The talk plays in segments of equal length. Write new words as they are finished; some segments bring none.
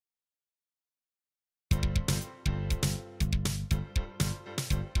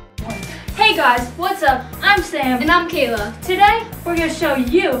Hey guys, what's up? I'm Sam. And I'm Kayla. Today, we're going to show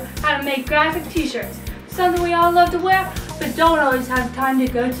you how to make graphic t-shirts. Something we all love to wear, but don't always have time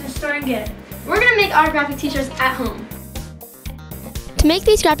to go to the store and get it. We're going to make our graphic t-shirts at home. To make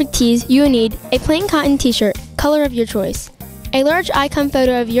these graphic tees, you will need a plain cotton t-shirt, color of your choice, a large icon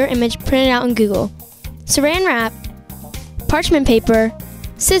photo of your image printed out in Google, saran wrap, parchment paper,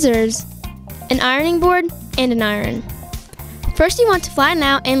 scissors, an ironing board, and an iron. First, you want to flatten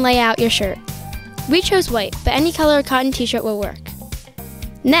out and lay out your shirt. We chose white, but any color cotton t-shirt will work.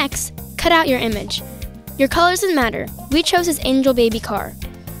 Next, cut out your image. Your color doesn't matter. We chose this angel baby car.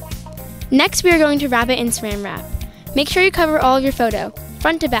 Next, we are going to wrap it in saran wrap. Make sure you cover all of your photo,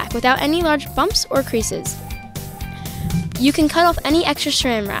 front to back, without any large bumps or creases. You can cut off any extra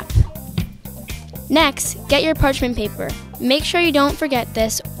saran wrap. Next, get your parchment paper. Make sure you don't forget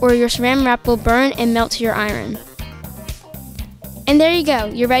this, or your saran wrap will burn and melt to your iron. And there you go,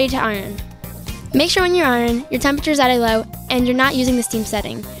 you're ready to iron. Make sure when you iron, your temperature is at a low and you're not using the steam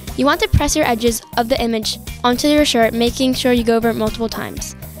setting. You want to press your edges of the image onto your shirt, making sure you go over it multiple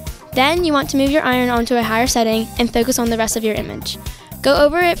times. Then you want to move your iron onto a higher setting and focus on the rest of your image. Go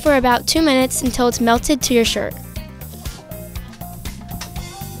over it for about 2 minutes until it's melted to your shirt.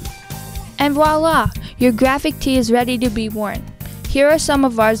 And voila, your graphic tee is ready to be worn. Here are some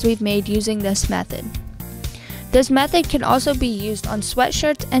of ours we've made using this method. This method can also be used on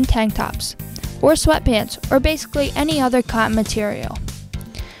sweatshirts and tank tops, or sweatpants, or basically any other cotton material.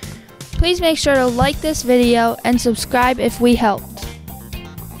 Please make sure to like this video and subscribe if we helped.